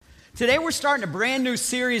Today we're starting a brand new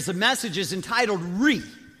series of messages entitled R-E.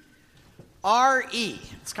 R-E.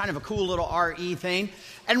 It's kind of a cool little R-E thing.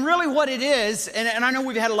 And really what it is, and I know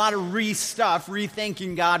we've had a lot of re stuff,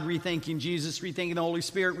 rethinking God, rethinking Jesus, rethinking the Holy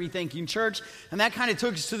Spirit, rethinking church, and that kind of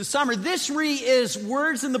took us to the summer. This re is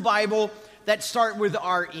words in the Bible that start with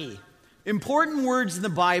R-E. Important words in the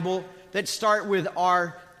Bible that start with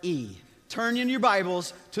R-E. Turn in your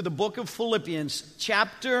Bibles to the book of Philippians,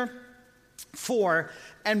 chapter 4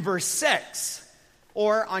 and verse 6.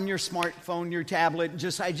 Or on your smartphone, your tablet,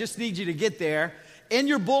 I just need you to get there. In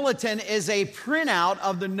your bulletin is a printout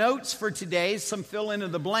of the notes for today, some fill in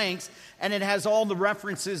of the blanks, and it has all the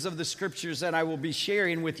references of the scriptures that I will be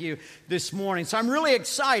sharing with you this morning. So I'm really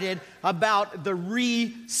excited about the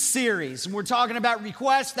Re-series. And we're talking about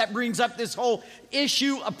requests. That brings up this whole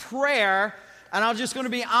issue of prayer. And I'm just going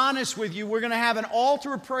to be honest with you. We're going to have an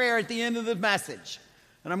altar of prayer at the end of the message.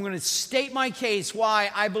 And I'm going to state my case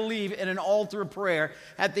why I believe in an altar of prayer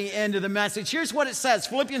at the end of the message. Here's what it says,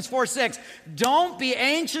 Philippians 4:6. Don't be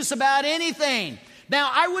anxious about anything.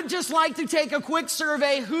 Now, I would just like to take a quick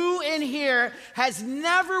survey. Who in here has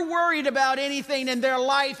never worried about anything in their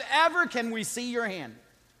life ever? Can we see your hand?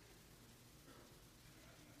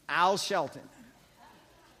 Al Shelton.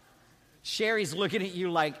 Sherry's looking at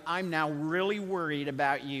you like, I'm now really worried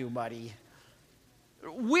about you, buddy.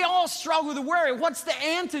 We all struggle with worry. What's the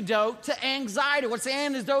antidote to anxiety? What's the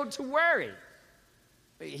antidote to worry?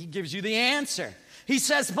 He gives you the answer. He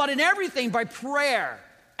says, but in everything by prayer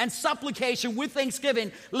and supplication with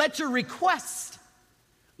thanksgiving, let your request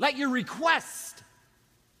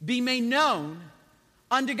be made known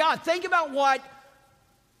unto God. Think about what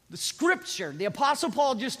the scripture, the Apostle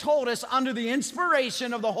Paul just told us under the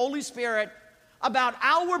inspiration of the Holy Spirit about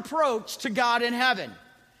our approach to God in heaven.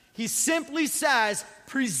 He simply says,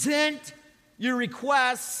 present your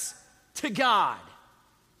requests to God.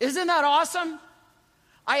 Isn't that awesome?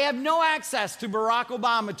 I have no access to Barack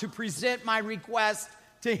Obama to present my request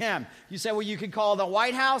to him. You say, well, you can call the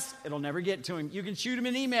White House. It'll never get to him. You can shoot him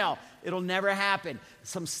an email. It'll never happen.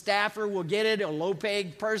 Some staffer will get it. A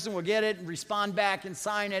low-paid person will get it and respond back and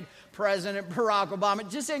sign it. President Barack Obama. It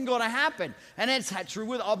just ain't going to happen. And it's true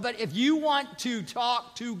with all. But if you want to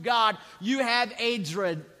talk to God, you have a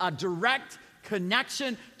direct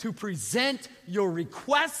connection to present your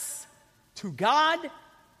requests to God.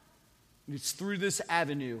 And it's through this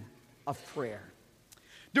avenue of prayer.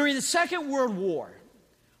 During the Second World War,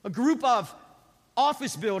 a group of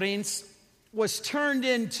office buildings was turned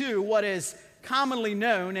into what is commonly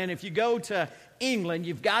known, and if you go to England,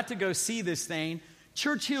 you've got to go see this thing,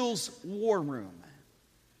 Churchill's War Room.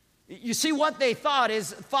 You see, what they thought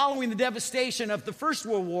is, following the devastation of the First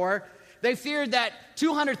World War, they feared that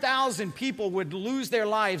 200,000 people would lose their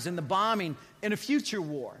lives in the bombing in a future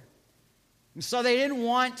war. And so they didn't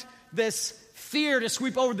want this fear to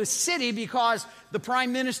sweep over the city because the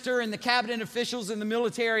prime minister and the cabinet officials and the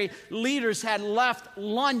military leaders had left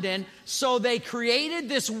London. So they created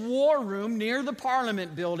this war room near the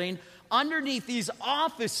Parliament building. Underneath these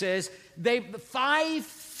offices, 5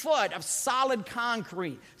 foot of solid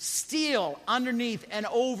concrete, steel underneath and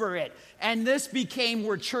over it. And this became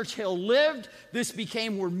where Churchill lived. This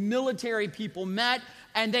became where military people met.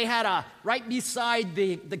 And they had right beside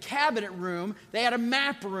the cabinet room, they had a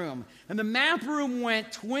map room. And the map room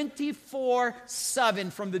went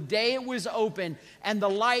 24/7 from the day it was open. And the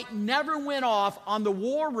light never went off on the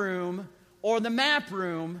war room or the map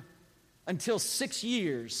room until 6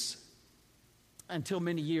 years. Until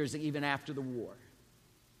many years, even after the war.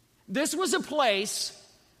 This was a place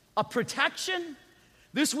of protection.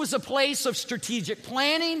 This was a place of strategic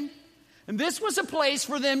planning. And this was a place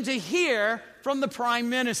for them to hear from the prime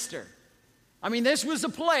minister. I mean, this was a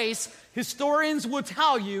place, historians will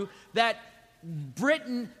tell you, that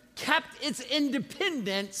Britain kept its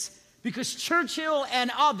independence because Churchill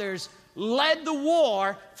and others led the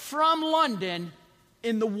war from London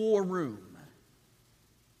in the war room.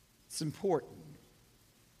 It's important.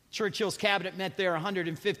 Churchill's cabinet met there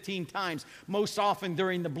 115 times, most often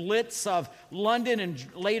during the Blitz of London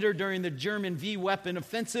and later during the German V weapon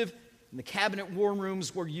offensive. And the cabinet war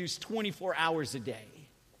rooms were used 24 hours a day.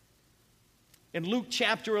 In Luke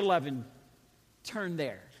chapter 11, turn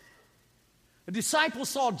there. A disciple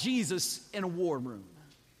saw Jesus in a war room.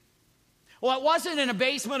 Well, it wasn't in a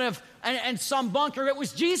basement and some bunker. It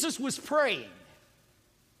was Jesus was praying.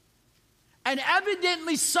 And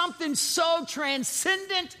evidently something so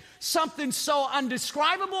transcendent, something so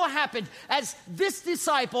undescribable happened as this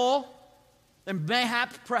disciple, and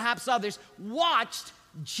perhaps others, watched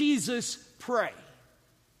Jesus pray.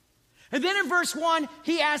 And then in verse 1,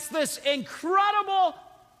 he asked this incredible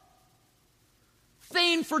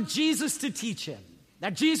thing for Jesus to teach him. Now,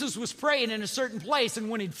 Jesus was praying in a certain place, and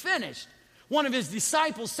when he'd finished, one of his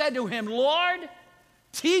disciples said to him, "Lord,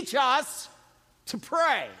 teach us to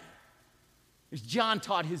pray," as John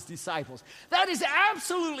taught his disciples. That is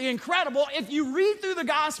absolutely incredible if you read through the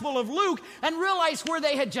Gospel of Luke and realize where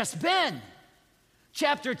they had just been.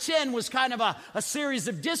 Chapter 10 was kind of a series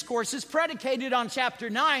of discourses predicated on chapter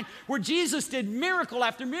 9, where Jesus did miracle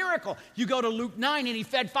after miracle. You go to Luke 9, and he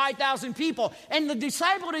fed 5,000 people. And the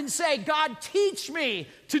disciple didn't say, "God, teach me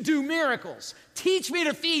to do miracles. Teach me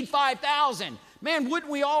to feed 5,000. Man, wouldn't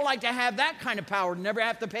we all like to have that kind of power, never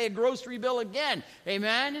have to pay a grocery bill again?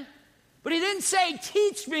 Amen? But he didn't say,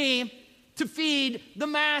 "Teach me to feed the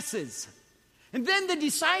masses." And then the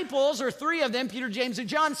disciples, or three of them, Peter, James, and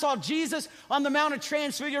John, saw Jesus on the Mount of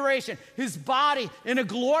Transfiguration, his body in a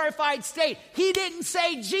glorified state. He didn't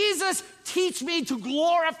say, "Jesus, teach me to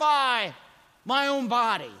glorify my own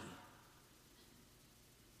body.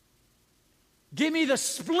 Give me the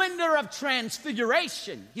splendor of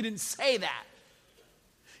transfiguration." He didn't say that.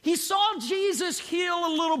 He saw Jesus heal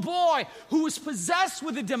a little boy who was possessed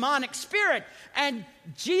with a demonic spirit, and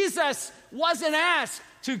Jesus wasn't asked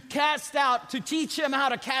to teach him how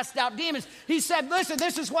to cast out demons. He said, "Listen,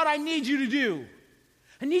 this is what I need you to do.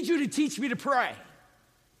 I need you to teach me to pray."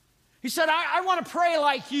 He said, I want to pray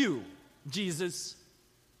like you, Jesus.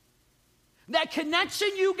 That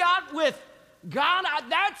connection you got with God,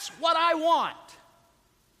 that's what I want.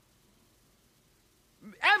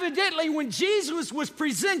 Evidently, when Jesus was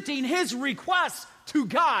presenting his request to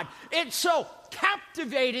God, it so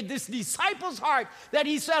captivated this disciple's heart that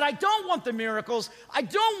he said, "I don't want the miracles. I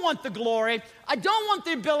don't want the glory. I don't want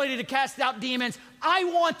the ability to cast out demons. I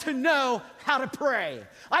want to know how to pray.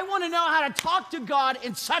 I want to know how to talk to God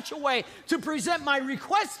in such a way, to present my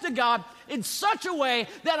request to God in such a way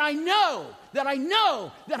that I know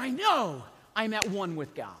I'm at one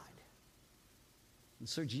with God." And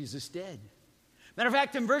so Jesus did. Matter of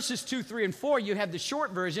fact, in verses 2, 3, and 4, you have the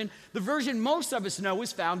short version. The version most of us know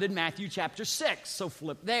is found in Matthew chapter 6, so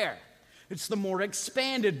flip there. It's the more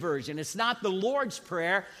expanded version. It's not the Lord's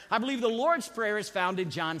Prayer. I believe the Lord's Prayer is found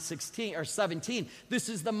in John 16 or 17. This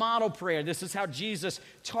is the model prayer. This is how Jesus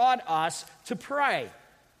taught us to pray.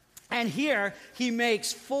 And here he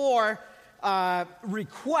makes 4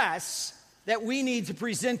 requests that we need to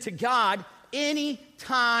present to God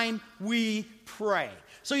anytime we pray.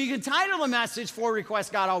 So you can title the message, 4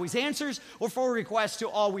 Requests God Always Answers, or 4 Requests to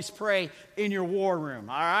Always Pray in Your War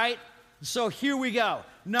Room, all right? So here we go.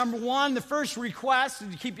 Number 1, the first request,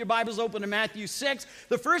 and you keep your Bibles open to Matthew 6,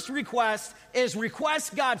 the first request is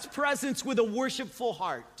request God's presence with a worshipful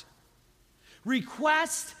heart.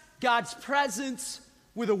 Request God's presence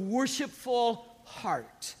with a worshipful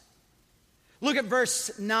heart. Look at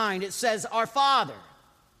verse 9. It says, "Our Father,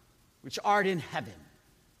 which art in heaven,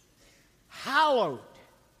 hallowed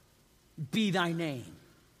be thy name."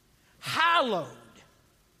 Hallowed.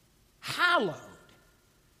 Hallowed.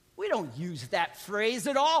 We don't use that phrase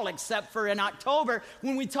at all, except for in October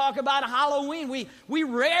when we talk about Halloween. We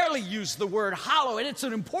rarely use the word hallow, and it's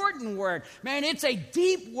an important word. Man, it's a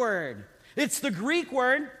deep word. It's the Greek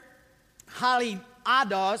word,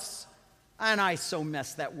 haliados, and I so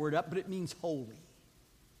messed that word up, but it means holy.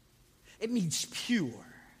 It means pure.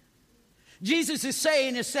 Jesus is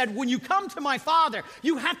saying, when you come to my Father,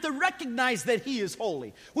 you have to recognize that he is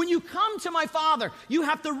holy. When you come to my Father, you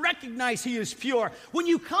have to recognize he is pure. When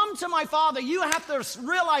you come to my Father, you have to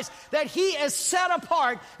realize that he is set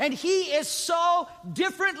apart and he is so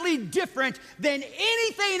differently different than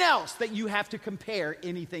anything else that you have to compare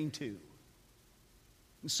anything to.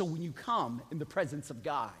 And so when you come in the presence of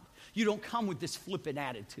God, you don't come with this flippant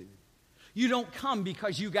attitude. You don't come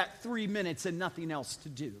because you got 3 minutes and nothing else to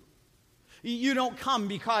do. You don't come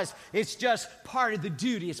because it's just part of the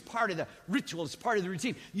duty, it's part of the ritual, it's part of the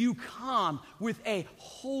routine. You come with a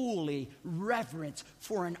holy reverence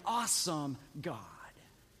for an awesome God.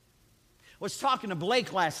 I was talking to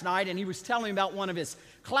Blake last night, and he was telling me about one of his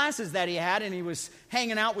classes that he had, and he was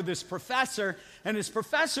hanging out with this professor, and his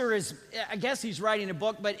professor is, I guess he's writing a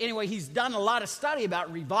book, but anyway, he's done a lot of study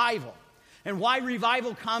about revival. And why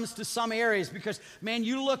revival comes to some areas, because, man,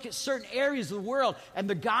 you look at certain areas of the world and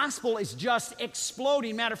the gospel is just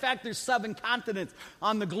exploding. Matter of fact, there's 7 continents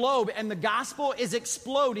on the globe, and the gospel is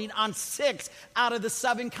exploding on 6 out of the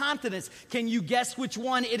 7 continents. Can you guess which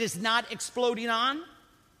one it is not exploding on?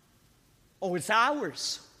 Oh, it's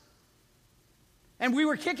ours. And we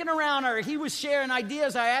were kicking around, or he was sharing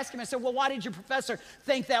ideas. I asked him, I said, well, why did your professor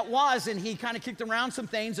think that was? And he kind of kicked around some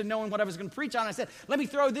things, and knowing what I was going to preach on, I said, let me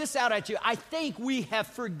throw this out at you. I think we have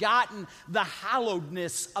forgotten the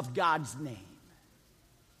hallowedness of God's name.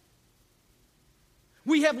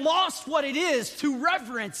 We have lost what it is to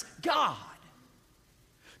reverence God,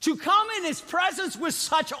 to come in His presence with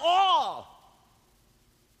such awe,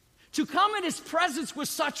 to come in His presence with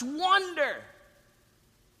such wonder,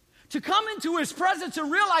 to come into His presence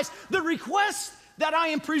and realize the request that I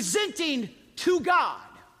am presenting to God,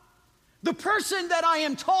 the person that I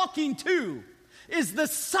am talking to, is the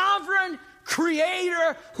sovereign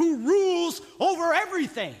Creator who rules over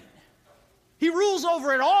everything. He rules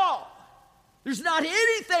over it all. There's not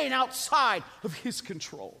anything outside of His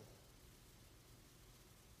control.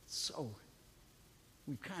 So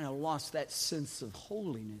we've kind of lost that sense of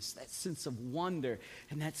holiness, that sense of wonder,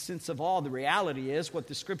 and that sense of awe. The reality is, what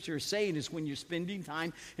the Scripture is saying is, when you're spending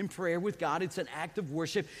time in prayer with God, it's an act of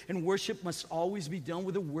worship, and worship must always be done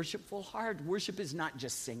with a worshipful heart. Worship is not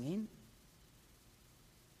just singing.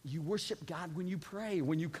 You worship God when you pray.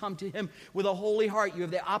 When you come to Him with a holy heart, you have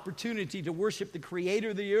the opportunity to worship the Creator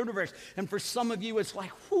of the universe. And for some of you, it's like,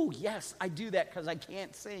 whoo, yes, I do that because I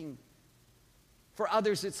can't sing. For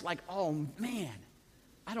others, it's like, oh, man,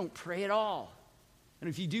 I don't pray at all. And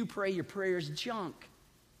if you do pray, your prayer is junk.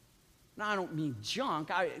 Now, I don't mean junk,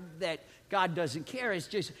 that God doesn't care. It's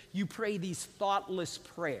just you pray these thoughtless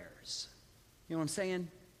prayers. You know what I'm saying?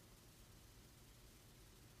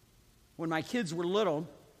 When my kids were little,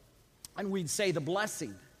 and we'd say the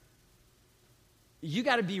blessing. You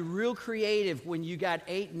got to be real creative when you got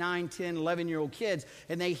 8, 9, 10, 11-year-old kids,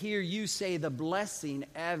 and they hear you say the blessing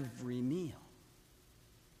every meal.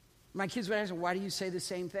 My kids would ask, why do you say the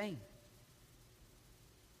same thing?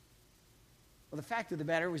 Well, the fact of the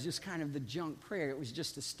matter was just kind of the junk prayer. It was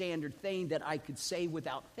just a standard thing that I could say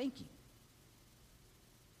without thinking.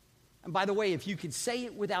 And by the way, if you could say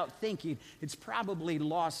it without thinking, it's probably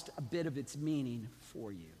lost a bit of its meaning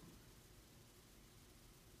for you.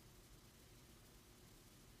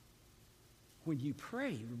 When you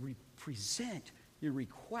pray, you present your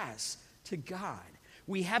requests to God.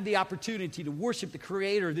 We have the opportunity to worship the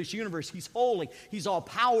Creator of this universe. He's holy. He's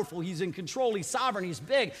all-powerful. He's in control. He's sovereign. He's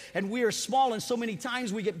big. And we are small, and so many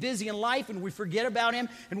times we get busy in life and we forget about Him.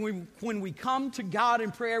 And when we come to God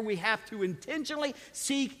in prayer, we have to intentionally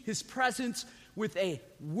seek His presence with a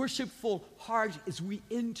worshipful heart as we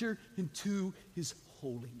enter into His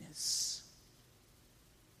holiness.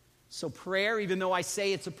 So prayer, even though I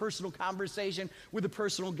say it's a personal conversation with a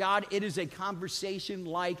personal God, it is a conversation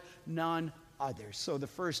like none other. So the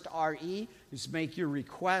first R-E is make your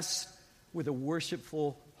request with a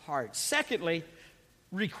worshipful heart. Secondly,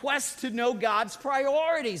 request to know God's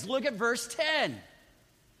priorities. Look at verse 10.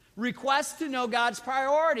 Request to know God's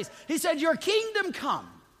priorities. He said, your kingdom come.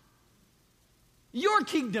 Your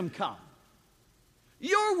kingdom come.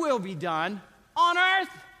 Your will be done on earth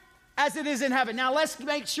as it is in heaven. Now, let's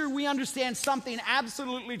make sure we understand something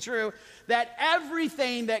absolutely true, that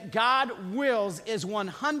everything that God wills is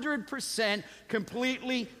 100%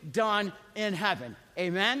 completely done in heaven.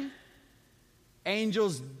 Amen?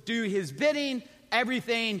 Angels do His bidding.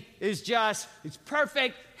 Everything is it's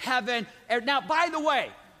perfect, heaven. Now, by the way,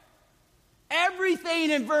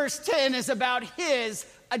 everything in verse 10 is about His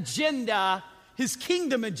agenda, His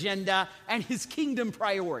kingdom agenda, and His kingdom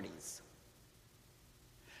priorities.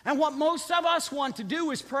 And what most of us want to do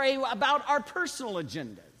is pray about our personal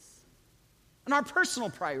agendas and our personal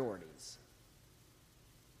priorities.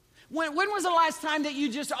 When was the last time that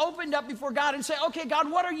you just opened up before God and say, okay, God,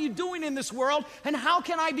 what are you doing in this world, and how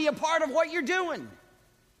can I be a part of what you're doing?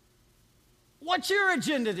 What's your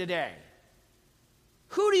agenda today?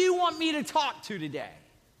 Who do you want me to talk to today?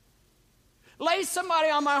 Lay somebody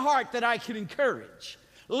on my heart that I can encourage.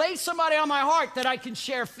 Lay somebody on my heart that I can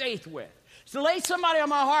share faith with. So lay somebody on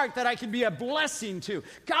my heart that I can be a blessing to.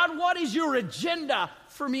 God, what is your agenda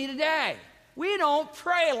for me today? We don't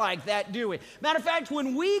pray like that, do we? Matter of fact,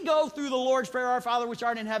 when we go through the Lord's Prayer, our Father which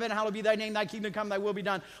art in heaven, hallowed be thy name, thy kingdom come, thy will be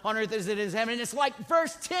done on earth as it is in heaven. And it's like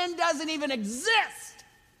verse 10 doesn't even exist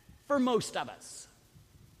for most of us.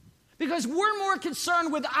 Because we're more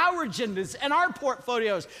concerned with our agendas and our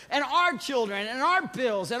portfolios and our children and our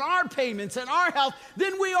bills and our payments and our health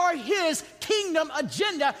than we are His kingdom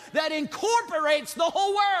agenda that incorporates the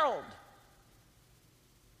whole world.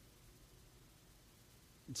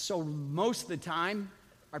 And so most of the time,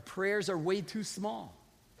 our prayers are way too small.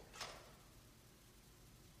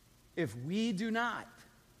 If we do not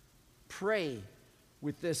pray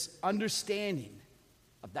with this understanding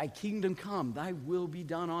of thy kingdom come, thy will be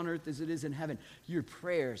done on earth as it is in heaven, your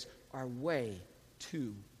prayers are way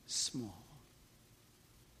too small.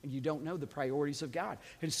 And you don't know the priorities of God.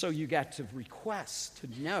 And so you got to request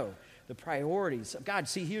to know the priorities of God.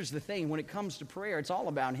 See, here's the thing. When it comes to prayer, it's all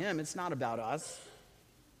about Him. It's not about us.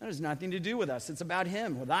 That has nothing to do with us. It's about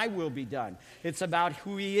him. Well, thy will be done. It's about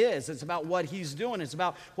who he is. It's about what he's doing. It's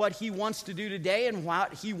about what he wants to do today and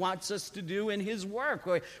what he wants us to do in his work.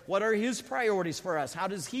 What are his priorities for us? How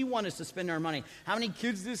does he want us to spend our money? How many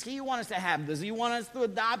kids does he want us to have? Does he want us to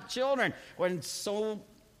adopt children? When so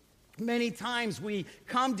many times we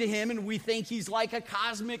come to him and we think he's like a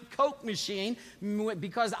cosmic Coke machine.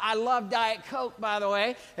 Because I love Diet Coke, by the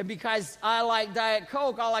way, and because I like Diet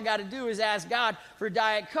Coke, all I got to do is ask God for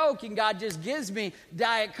Diet Coke, and God just gives me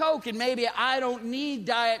Diet Coke. And maybe I don't need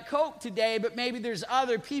Diet Coke today, but maybe there's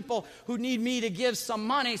other people who need me to give some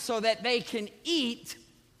money so that they can eat.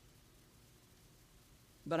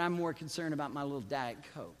 But I'm more concerned about my little Diet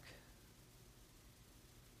Coke.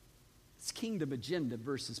 It's kingdom agenda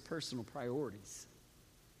versus personal priorities.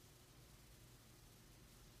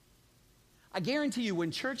 I guarantee you,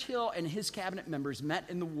 when Churchill and his cabinet members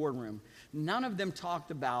met in the war room, none of them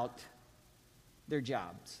talked about their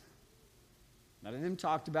jobs. None of them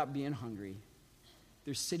talked about being hungry.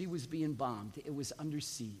 Their city was being bombed. It was under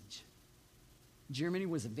siege. Germany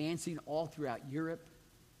was advancing all throughout Europe.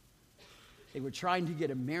 They were trying to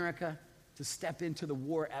get America to step into the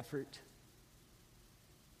war effort.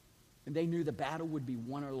 And they knew the battle would be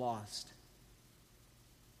won or lost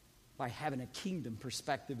by having a kingdom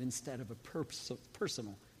perspective instead of a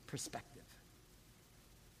personal perspective.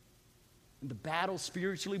 And the battle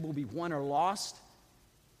spiritually will be won or lost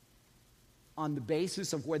on the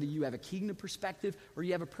basis of whether you have a kingdom perspective or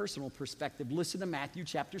you have a personal perspective. Listen to Matthew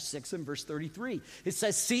chapter 6 and verse 33. It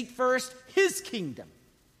says, seek first his kingdom.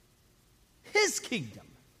 His kingdom.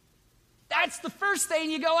 That's the first thing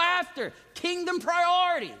you go after. Kingdom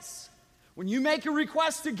priorities. When you make a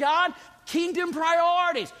request to God, kingdom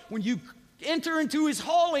priorities. When you enter into his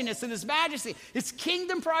holiness and his majesty, it's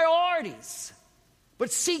kingdom priorities.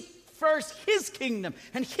 But seek first his kingdom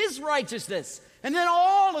and his righteousness, and then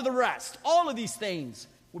all of the rest, all of these things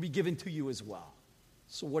will be given to you as well.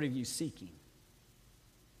 So what are you seeking?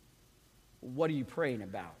 What are you praying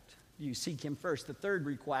about? Do you seek him first? The third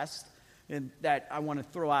request and that I want to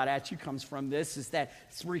throw out at you comes from this, is that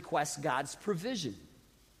it's request God's provision.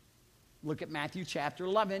 Look at Matthew chapter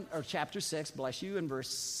 11, or chapter 6, bless you, and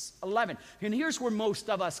verse 11. And here's where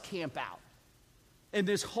most of us camp out. In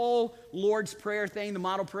this whole Lord's Prayer thing, the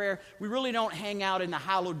model prayer, we really don't hang out in the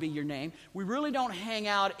hallowed be your name. We really don't hang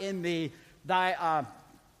out in the thy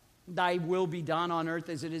will be done on earth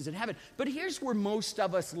as it is in heaven. But here's where most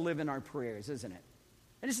of us live in our prayers, isn't it?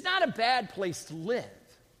 And it's not a bad place to live,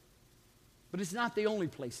 but it's not the only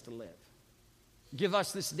place to live. Give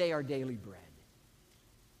us this day our daily bread.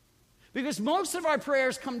 Because most of our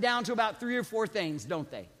prayers come down to about 3 or 4 things,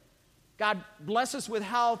 don't they? God, bless us with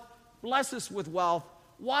health, bless us with wealth,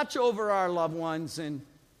 watch over our loved ones, and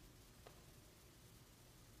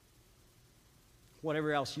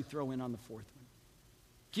whatever else you throw in on the 4th one.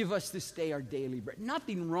 Give us this day our daily bread.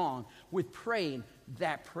 Nothing wrong with praying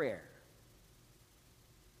that prayer.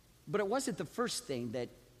 But it wasn't the first thing that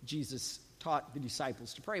Jesus taught the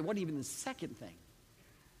disciples to pray. It wasn't even the second thing.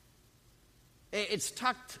 It's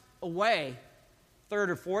tucked away, 3rd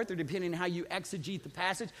or 4th, or depending on how you exegete the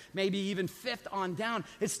passage, maybe even 5th on down.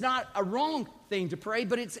 It's not a wrong thing to pray,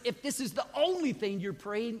 but if this is the only thing you're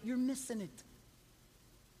praying, you're missing it.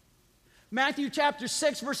 Matthew chapter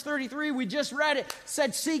 6, verse 33, we just read it,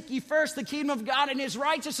 said, seek ye first the kingdom of God and his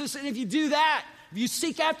righteousness, and if you do that, if you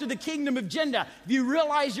seek after the kingdom agenda, if you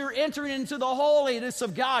realize you're entering into the holiness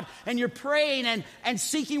of God and you're praying and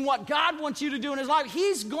seeking what God wants you to do in his life,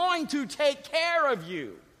 he's going to take care of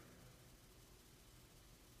you.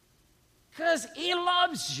 Because he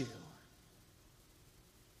loves you.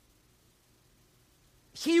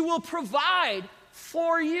 He will provide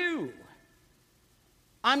for you.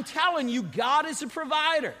 I'm telling you, God is a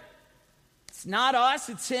provider. It's not us,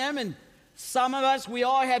 it's him. And some of us, we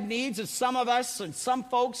all have needs. And some of us, and some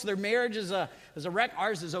folks, their marriage is a wreck.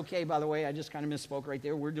 Ours is okay, by the way. I just kind of misspoke right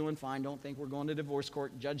there. We're doing fine. Don't think we're going to divorce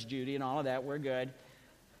court, Judge Judy and all of that. We're good.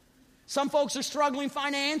 Some folks are struggling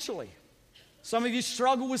financially. Some of you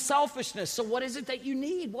struggle with selfishness. So what is it that you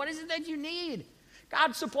need? What is it that you need?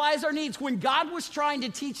 God supplies our needs. When God was trying to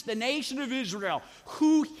teach the nation of Israel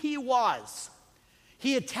who he was,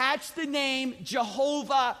 he attached the name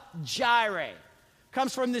Jehovah Jireh.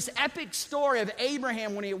 Comes from this epic story of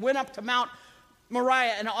Abraham when he went up to Mount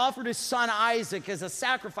Moriah and offered his son Isaac as a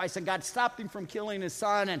sacrifice, and God stopped him from killing his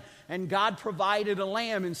son, and God provided a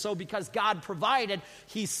lamb. And so because God provided,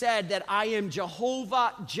 he said that I am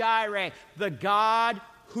Jehovah Jireh, the God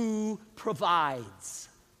who provides.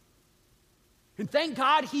 And thank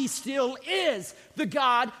God he still is the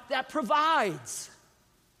God that provides.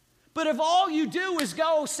 But if all you do is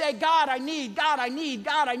go say, God, I need, God, I need,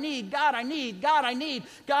 God, I need, God, I need, God, I need,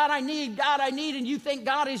 God, I need, God, I need, and you think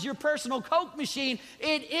God is your personal Coke machine,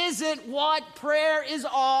 it isn't what prayer is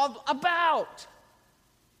all about.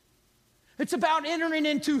 It's about entering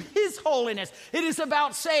into His holiness. It is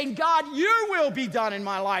about saying, God, your will be done in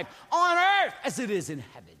my life on earth as it is in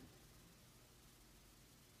heaven.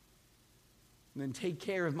 And then take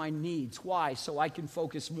care of my needs. Why? So I can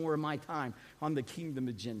focus more of my time on the kingdom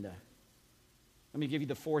agenda. Let me give you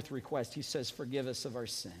the fourth request. He says, forgive us of our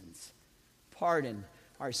sins. Pardon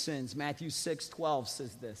our sins. Matthew 6:12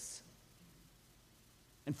 says this.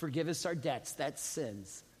 And forgive us our debts. That's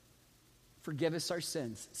sins. Forgive us our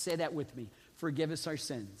sins. Say that with me. Forgive us our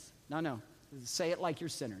sins. No. Say it like you're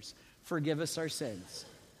sinners. Forgive us our sins.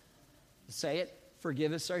 Say it.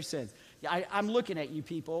 Forgive us our sins. I'm looking at you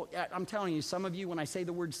people. I'm telling you, some of you, when I say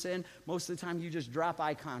the word sin, most of the time you just drop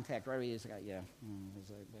eye contact right away. It's like, yeah.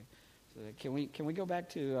 Can we go back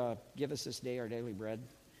to give us this day our daily bread?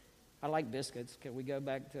 I like biscuits. Can we go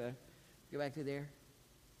back to there?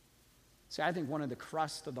 See, I think one of the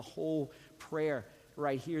crust of the whole prayer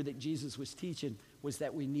right here that Jesus was teaching was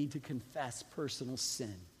that we need to confess personal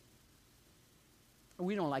sin.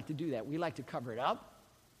 We don't like to do that. We like to cover it up.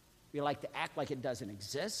 We like to act like it doesn't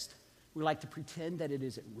exist. We like to pretend that it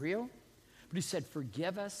isn't real. But he said,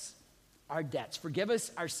 forgive us our debts. Forgive us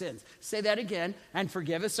our sins. Say that again. And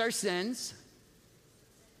forgive us our sins.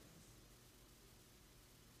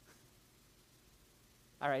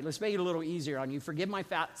 All right, let's make it a little easier on you. Forgive my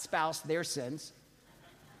spouse their sins.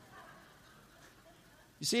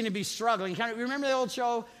 You seem to be struggling. Remember the old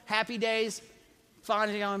show, Happy Days?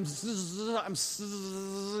 Finally,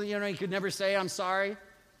 you could never say I'm sorry.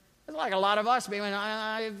 It's like a lot of us, man,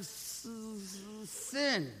 I've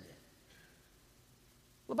sinned.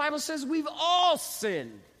 The Bible says we've all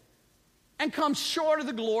sinned and come short of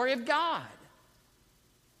the glory of God.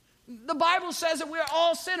 The Bible says that we're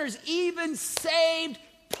all sinners. Even saved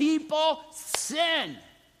people sin.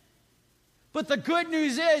 But the good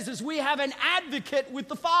news is we have an advocate with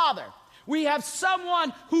the Father. We have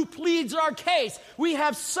someone who pleads our case. We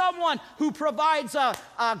have someone who provides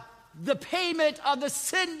the payment of the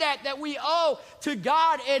sin debt that we owe to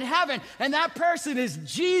God in heaven. And that person is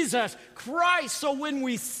Jesus Christ. So when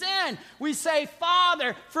we sin, we say,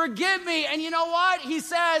 Father, forgive me. And you know what? He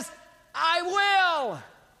says, I will.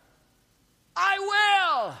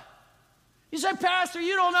 I will. You say, Pastor,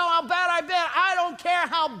 you don't know how bad I've been. I don't care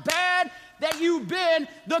how bad that you've been.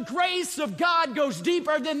 The grace of God goes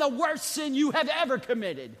deeper than the worst sin you have ever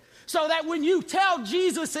committed. So that when you tell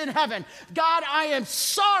Jesus in heaven, God, I am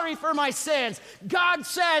sorry for my sins, God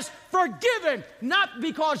says, forgiven, not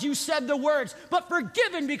because you said the words, but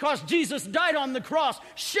forgiven because Jesus died on the cross,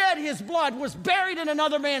 shed his blood, was buried in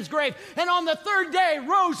another man's grave, and on the third day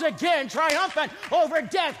rose again, triumphant over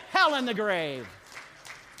death, hell, and the grave.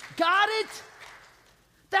 Got it?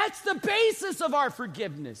 That's the basis of our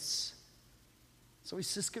forgiveness. So he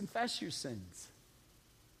says, confess your sins.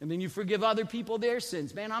 And then you forgive other people their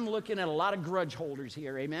sins. Man, I'm looking at a lot of grudge holders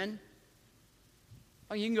here, amen?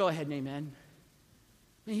 Oh, you can go ahead and amen.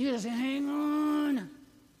 And you just say, hang on. And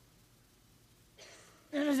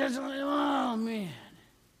it's just like, oh, man.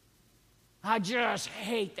 I just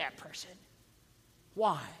hate that person.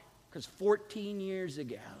 Why? Because 14 years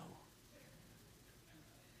ago.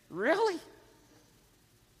 Really?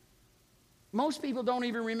 Most people don't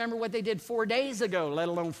even remember what they did 4 days ago, let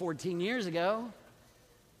alone 14 years ago.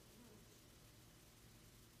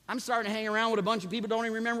 I'm starting to hang around with a bunch of people who don't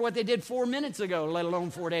even remember what they did 4 minutes ago, let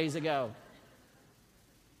alone 4 days ago.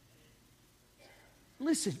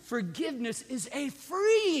 Listen, forgiveness is a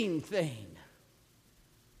freeing thing.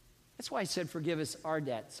 That's why I said forgive us our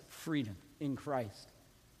debts, freedom in Christ.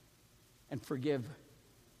 And forgive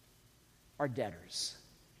our debtors,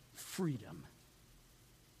 freedom.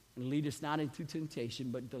 And lead us not into temptation,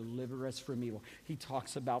 but deliver us from evil. He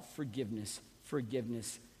talks about forgiveness.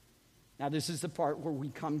 Now, this is the part where we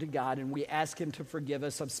come to God and we ask him to forgive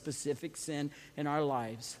us of specific sin in our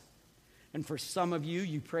lives. And for some of you,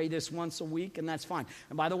 you pray this once a week, and that's fine.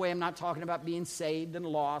 And by the way, I'm not talking about being saved and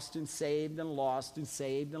lost and saved and lost and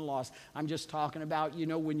saved and lost. I'm just talking about,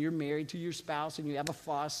 when you're married to your spouse and you have a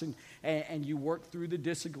fuss and you work through the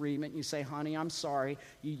disagreement and you say, honey, I'm sorry.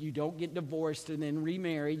 You don't get divorced and then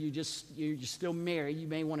remarried. You're still married. You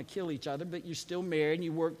may want to kill each other, but you're still married and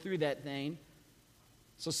you work through that thing.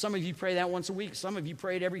 So some of you pray that once a week. Some of you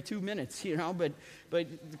pray it every 2 minutes,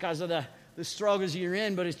 but because of the struggles you're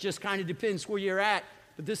in, but it just kind of depends where you're at.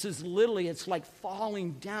 But this is literally, it's like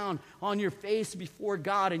falling down on your face before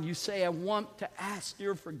God, and you say, I want to ask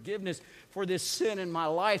your forgiveness for this sin in my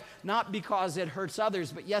life, not because it hurts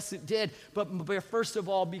others, but yes, it did, but first of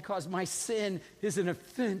all, because my sin is an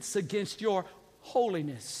offense against your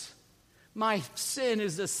holiness. My sin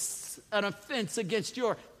is an offense against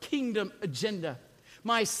your kingdom agenda.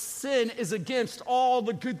 My sin is against all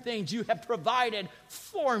the good things you have provided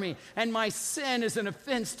for me. And my sin is an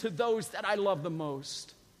offense to those that I love the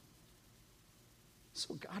most.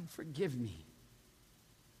 So God, forgive me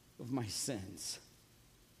of my sins.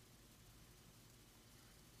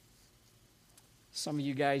 Some of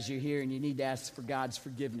you guys, you're here and you need to ask for God's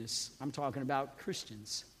forgiveness. I'm talking about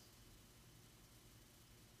Christians.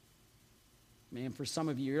 Man, for some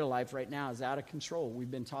of you, your life right now is out of control. We've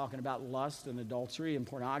been talking about lust and adultery and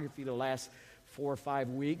pornography the last 4 or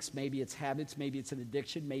 5 weeks. Maybe it's habits, maybe it's an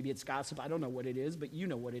addiction, maybe it's gossip. I don't know what it is, but you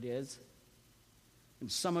know what it is. And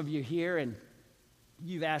some of you here, and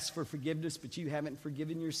you've asked for forgiveness, but you haven't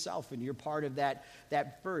forgiven yourself. And you're part of that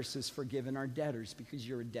verse is forgiven our debtors because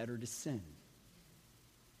you're a debtor to sin.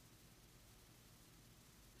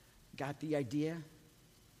 Got the idea?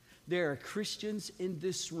 There are Christians in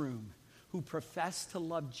this room who profess to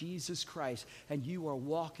love Jesus Christ, and you are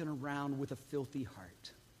walking around with a filthy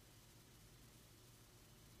heart.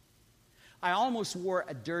 I almost wore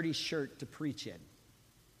a dirty shirt to preach in.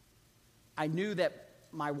 I knew that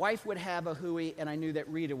my wife would have a hooey, and I knew that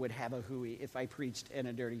Rita would have a hooey if I preached in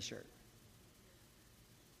a dirty shirt.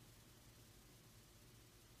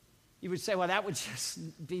 You would say, well, that would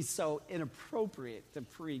just be so inappropriate to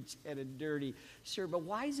preach in a dirty shirt. But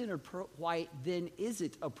why then is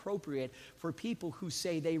it appropriate for people who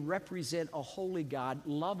say they represent a holy God,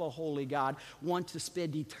 love a holy God, want to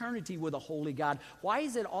spend eternity with a holy God? Why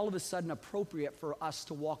is it all of a sudden appropriate for us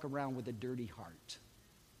to walk around with a dirty heart?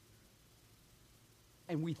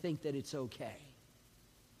 And we think that it's okay.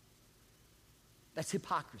 That's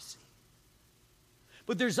hypocrisy.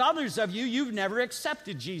 But there's others of you, you've never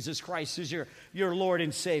accepted Jesus Christ as your Lord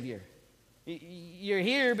and Savior. You're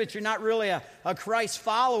here, but you're not really a Christ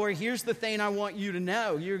follower. Here's the thing I want you to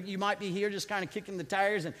know. You might be here just kind of kicking the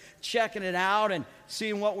tires and checking it out and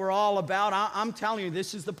seeing what we're all about. I'm telling you,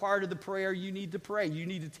 this is the part of the prayer you need to pray. You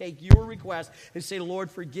need to take your request and say, Lord,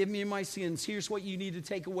 forgive me of my sins. Here's what you need to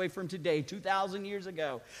take away from today. 2,000 years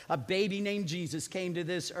ago, a baby named Jesus came to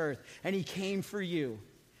this earth, and he came for you.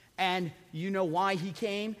 And you know why he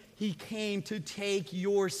came? He came to take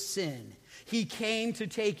your sin. He came to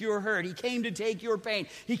take your hurt. He came to take your pain.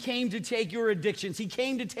 He came to take your addictions. He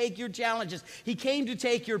came to take your challenges. He came to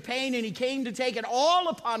take your pain, and he came to take it all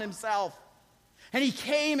upon himself. And he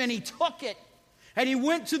came and he took it. And he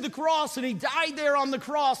went to the cross, and he died there on the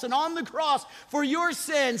cross. And on the cross, for your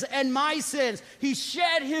sins and my sins, he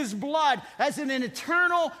shed his blood as an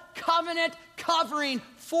eternal covenant covering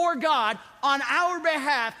for God on our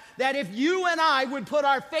behalf, that if you and I would put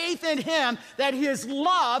our faith in him, that his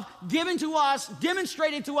love given to us,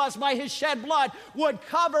 demonstrated to us by his shed blood, would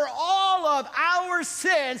cover all of our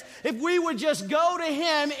sins if we would just go to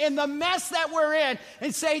him in the mess that we're in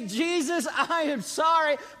and say, Jesus, I am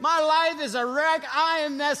sorry. My life is a wreck. I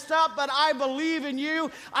am messed up, but I believe in you.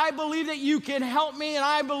 I believe that you can help me, and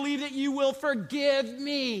I believe that you will forgive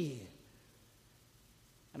me.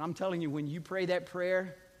 And I'm telling you, when you pray that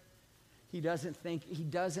prayer, he doesn't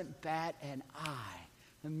bat an eye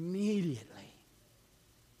immediately.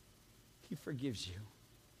 He forgives you.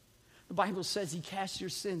 The Bible says he casts your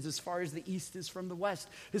sins as far as the east is from the west,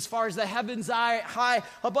 as far as the heavens are high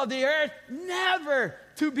above the earth, never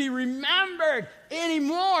to be remembered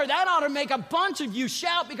anymore. That ought to make a bunch of you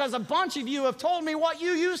shout, because a bunch of you have told me what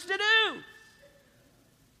you used to do.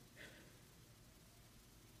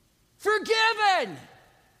 Forgiven.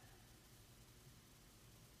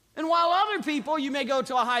 And while other people, you may go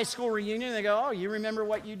to a high school reunion and they go, oh, you remember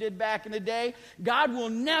what you did back in the day? God will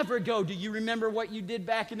never go, do you remember what you did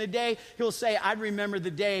back in the day? He'll say, I remember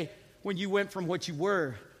the day when you went from what you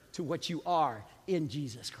were to what you are in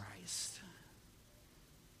Jesus Christ.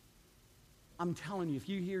 I'm telling you, if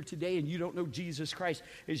you're here today and you don't know Jesus Christ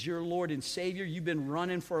as your Lord and Savior, you've been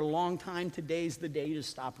running for a long time, today's the day to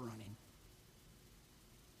stop running.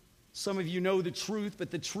 Some of you know the truth,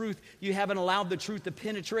 but the truth, you haven't allowed the truth to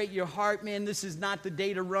penetrate your heart. Man, this is not the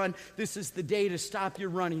day to run. This is the day to stop your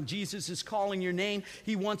running. Jesus is calling your name.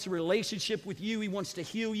 He wants a relationship with you. He wants to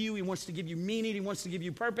heal you. He wants to give you meaning. He wants to give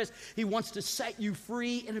you purpose. He wants to set you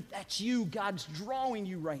free. And if that's you, God's drawing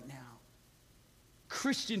you right now.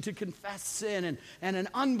 Christian to confess sin and an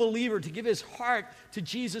unbeliever to give his heart to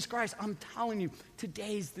Jesus Christ. I'm telling you,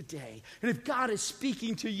 today's the day. And if God is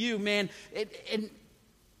speaking to you, man,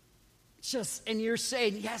 and you're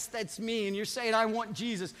saying, yes, that's me, and you're saying, I want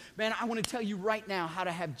Jesus, man, I want to tell you right now how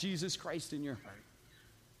to have Jesus Christ in your heart.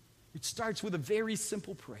 It starts with a very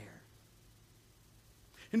simple prayer.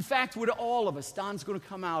 In fact, with all of us, Don's going to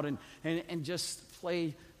come out and just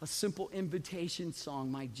play a simple invitation song.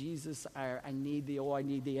 My Jesus, I need thee. Oh, I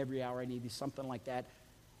need thee every hour. I need thee. Something like that.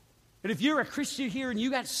 And if you're a Christian here and you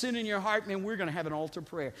got sin in your heart, man, we're going to have an altar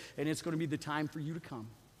prayer. And it's going to be the time for you to come.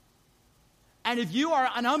 And if you are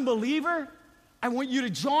an unbeliever, I want you to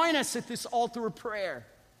join us at this altar of prayer.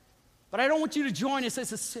 But I don't want you to join us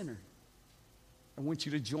as a sinner. I want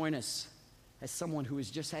you to join us as someone who has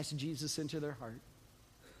just asked Jesus into their heart.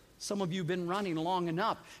 Some of you have been running long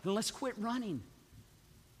enough, and let's quit running.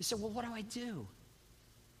 You say, well, what do I do?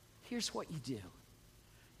 Here's what you do.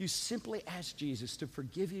 You simply ask Jesus to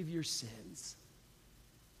forgive you of your sins.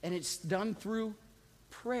 And it's done through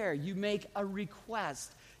prayer. You make a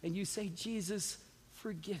request, and you say, Jesus,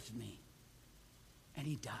 forgive me. And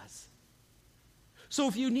he does. So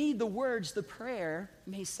if you need the words, the prayer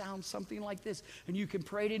may sound something like this, and you can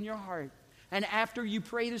pray it in your heart. And after you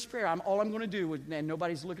pray this prayer, all I'm going to do, and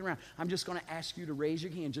nobody's looking around, I'm just going to ask you to raise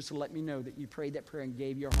your hand just to let me know that you prayed that prayer and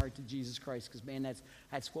gave your heart to Jesus Christ. Because, man,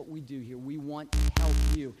 that's what we do here. We want to help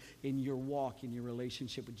you in your walk, in your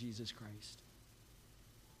relationship with Jesus Christ.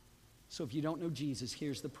 So if you don't know Jesus,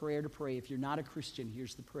 here's the prayer to pray. If you're not a Christian,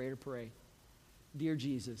 here's the prayer to pray. Dear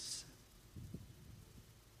Jesus,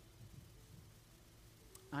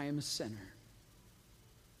 I am a sinner.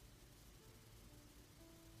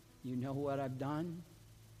 You know what I've done,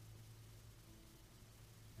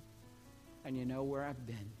 and you know where I've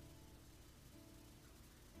been.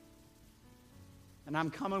 And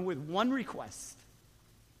I'm coming with one request.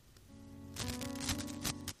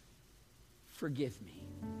 Forgive me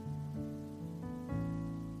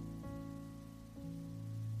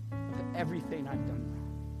of everything I've done wrong.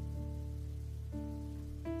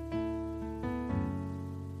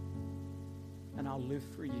 And I'll live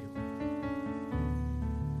for you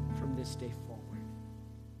from this day forward.